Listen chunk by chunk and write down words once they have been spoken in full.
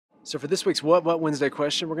So for this week's What Wednesday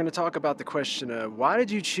question, we're going to talk about the question of why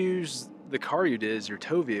did you choose the car you did as your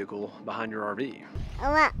tow vehicle behind your RV?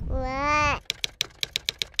 What?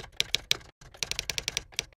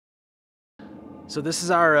 So this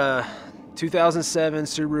is our 2007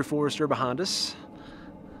 Subaru Forester behind us.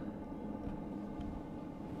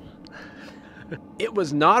 It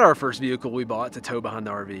was not our first vehicle we bought to tow behind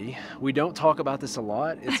the RV. We don't talk about this a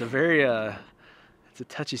lot. It's a very it's a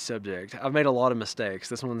touchy subject. I've made a lot of mistakes.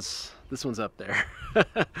 This one's up there.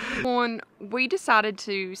 When we decided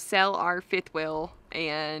to sell our fifth wheel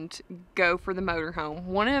and go for the motorhome,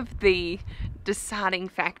 one of the deciding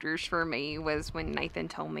factors for me was when Nathan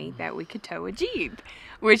told me that we could tow a Jeep,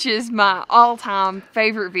 which is my all-time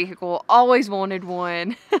favorite vehicle. Always wanted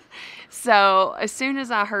one. So as soon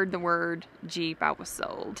as I heard the word Jeep, I was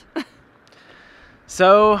sold.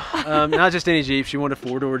 So, not just any Jeep, she wanted a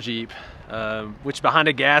four-door Jeep, which behind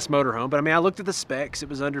a gas motorhome. But I mean, I looked at the specs. It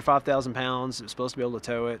was under 5,000 pounds. It was supposed to be able to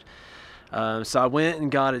tow it. So I went and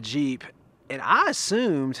got a Jeep, and I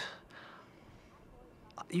assumed,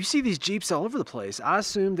 you see these Jeeps all over the place. I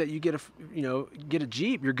assumed that you get a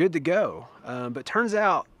Jeep, you're good to go. But turns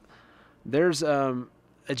out there's a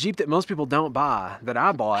Jeep that most people don't buy that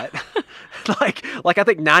I bought. like I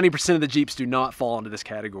think 90% of the Jeeps do not fall into this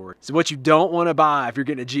category. So what you don't want to buy if you're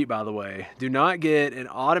getting a Jeep, by the way, do not get an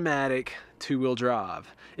automatic two-wheel drive.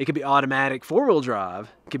 It could be automatic four-wheel drive.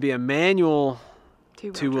 It could be a manual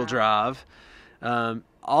two-wheel drive.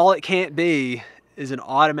 All it can't be is an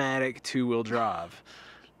automatic two-wheel drive.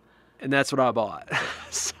 And that's what I bought.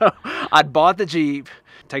 So I'd bought the Jeep,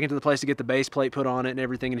 taken it to the place to get the base plate put on it and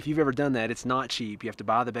everything. And if you've ever done that, it's not cheap. You have to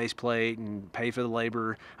buy the base plate and pay for the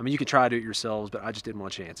labor. I mean, you could try to do it yourselves, but I just didn't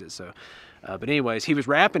want to chance it. So, but anyways, he was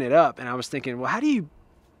wrapping it up, and I was thinking, well, how do you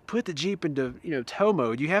put the Jeep into tow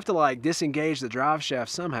mode? You have to like disengage the drive shaft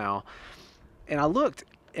somehow. And I looked,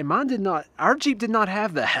 and mine did not. Our Jeep did not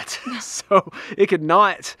have that, so it could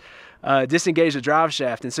not disengage the drive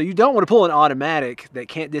shaft. And so you don't want to pull an automatic that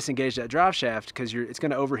can't disengage that drive shaft because it's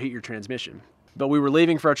going to overheat your transmission. But we were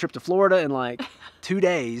leaving for our trip to Florida in like 2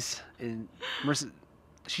 days, and Marissa,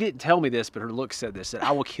 she didn't tell me this, but her look said this, said,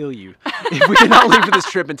 I will kill you if we did not leave for this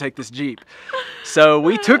trip and take this Jeep. So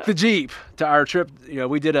we took the Jeep to our trip.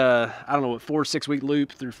 We did a, I don't know, 4 or 6 week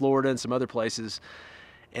loop through Florida and some other places.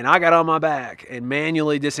 And I got on my back and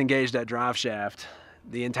manually disengaged that drive shaft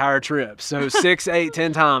the entire trip. So 6, 8,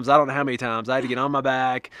 10 times, I don't know how many times, I had to get on my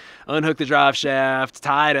back, unhook the drive shaft,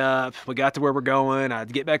 tie it up. We got to where we're going. I had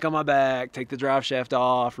to get back on my back, take the drive shaft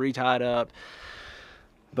off, re-tie it up.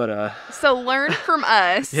 But so learn from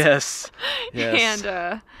us. Yes.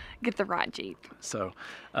 And get the right Jeep. So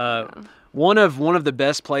one of the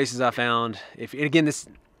best places I found,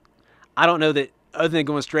 I don't know that other than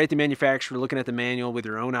going straight to manufacturer, looking at the manual with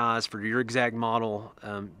your own eyes for your exact model,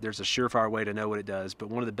 there's a surefire way to know what it does. But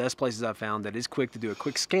one of the best places I've found that is quick to do a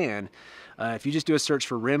quick scan, if you just do a search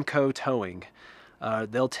for Remco Towing,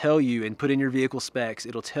 they'll tell you and put in your vehicle specs,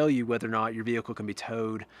 it'll tell you whether or not your vehicle can be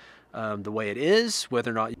towed the way it is,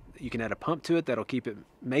 whether or not you can add a pump to it that'll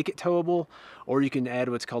make it towable, or you can add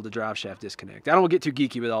what's called the drive shaft disconnect. I don't want to get too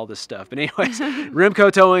geeky with all this stuff, but anyways,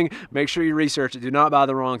 Remco Towing, make sure you research it. Do not buy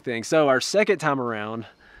the wrong thing. So our second time around,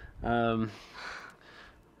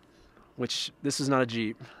 which this is not a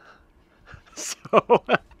Jeep. So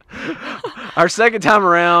our second time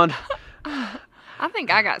around, I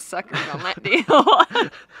think I got suckered on that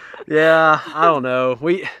deal. Yeah, I don't know.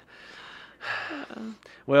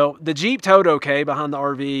 Well, the Jeep towed okay behind the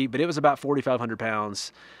RV, but it was about 4,500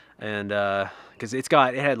 pounds, and because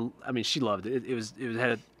she loved it. It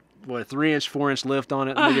had a 3-inch, 4-inch lift on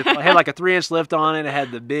it. It had like a 3-inch lift on it. It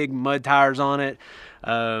had the big mud tires on it,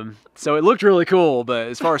 so it looked really cool. But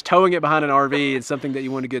as far as towing it behind an RV and something that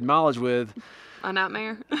you want a good mileage with, a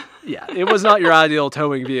nightmare. Yeah, it was not your ideal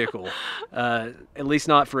towing vehicle, at least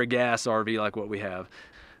not for a gas RV like what we have.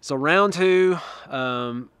 So round 2.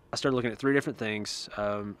 I started looking at 3 different things.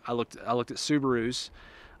 I looked at Subarus,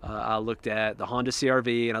 I looked at the Honda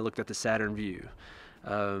CR-V, and I looked at the Saturn Vue.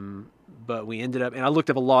 But we ended up, and I looked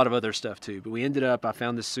up a lot of other stuff too, but I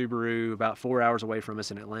found this Subaru about 4 hours away from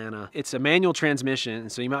us in Atlanta. It's a manual transmission,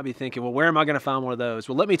 and so you might be thinking, well, where am I going to find one of those?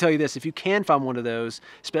 Well, let me tell you this, if you can find one of those,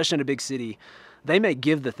 especially in a big city, they may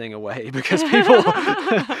give the thing away because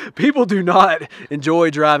people do not enjoy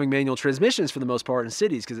driving manual transmissions for the most part in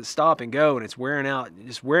cities because it's stop and go and it's wearing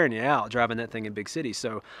you out driving that thing in big cities.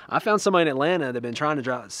 So I found somebody in Atlanta that's been trying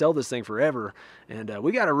to sell this thing forever, and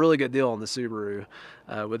we got a really good deal on the Subaru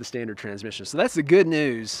with a standard transmission. So that's the good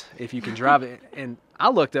news if you can drive it. And I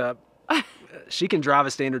looked up, she can drive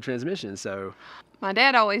a standard transmission. So my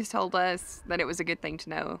dad always told us that it was a good thing to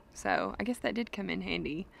know. So I guess that did come in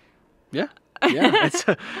handy. Yeah, yeah. It's,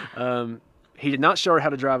 he did not show her how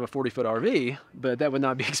to drive a 40-foot RV, but that would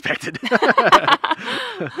not be expected.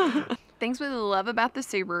 Things we love about the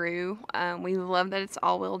Subaru, we love that it's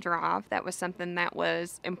all-wheel drive. That was something that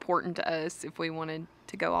was important to us if we wanted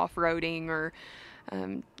to go off-roading or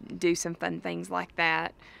do some fun things like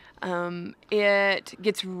that. It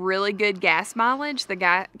gets really good gas mileage. The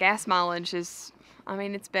gas mileage is, I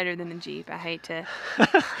mean, it's better than the Jeep. I hate to...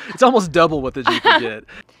 It's almost double what the Jeep would get.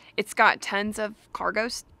 It's got tons of cargo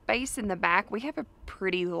space in the back. We have a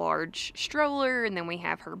pretty large stroller, and then we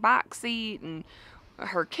have her box seat and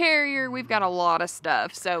her carrier. We've got a lot of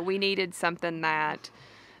stuff, so we needed something that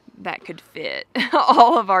could fit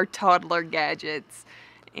all of our toddler gadgets,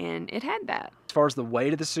 and it had that. As far as the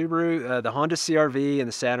weight of the Subaru, the Honda CR-V and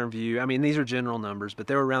the Saturn Vue, I mean, these are general numbers, but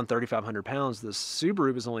they were around 3,500 pounds. The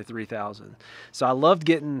Subaru was only 3,000. So I loved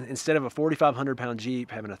getting, instead of a 4,500 pound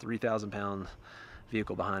Jeep, having a 3,000 pound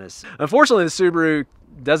vehicle behind us. Unfortunately, the Subaru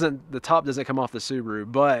the top doesn't come off the Subaru,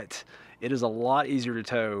 but it is a lot easier to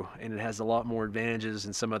tow, and it has a lot more advantages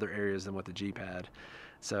in some other areas than what the Jeep had.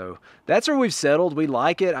 So that's where we've settled. We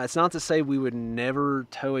like it. It's not to say we would never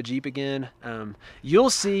tow a Jeep again. You'll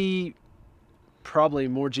see probably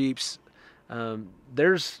more Jeeps.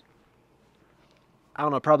 There's, I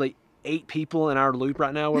don't know, probably 8 people in our loop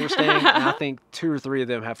right now where we're staying, and I think 2 or 3 of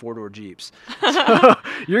them have 4-door Jeeps. So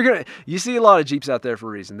you see a lot of Jeeps out there for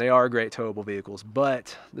a reason. They are great towable vehicles,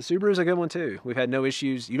 but the Subaru is a good one too. We've had no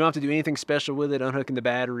issues. You don't have to do anything special with it, unhooking the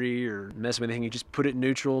battery or messing with anything. You just put it in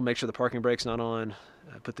neutral, make sure the parking brake's not on,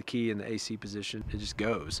 put the key in the AC position. It just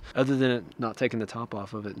goes. Other than it not taking the top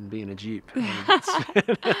off of it and being a Jeep.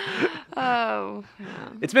 Oh, yeah.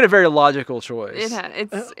 It's been a very logical choice.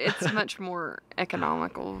 It's much more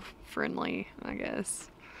economical friendly, I guess.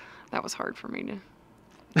 That was hard for me to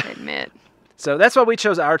admit. So that's why we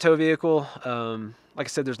chose our tow vehicle. Like I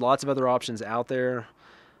said, there's lots of other options out there,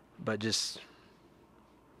 but just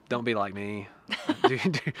don't be like me. Do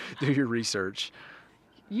your research.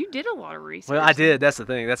 You did a lot of research. Well, I did. That's the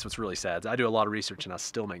thing. That's what's really sad. I do a lot of research and I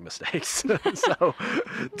still make mistakes. So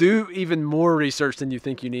do even more research than you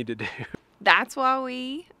think you need to do. That's why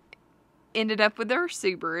we ended up with our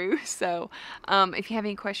Subaru. So if you have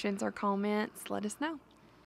any questions or comments, let us know.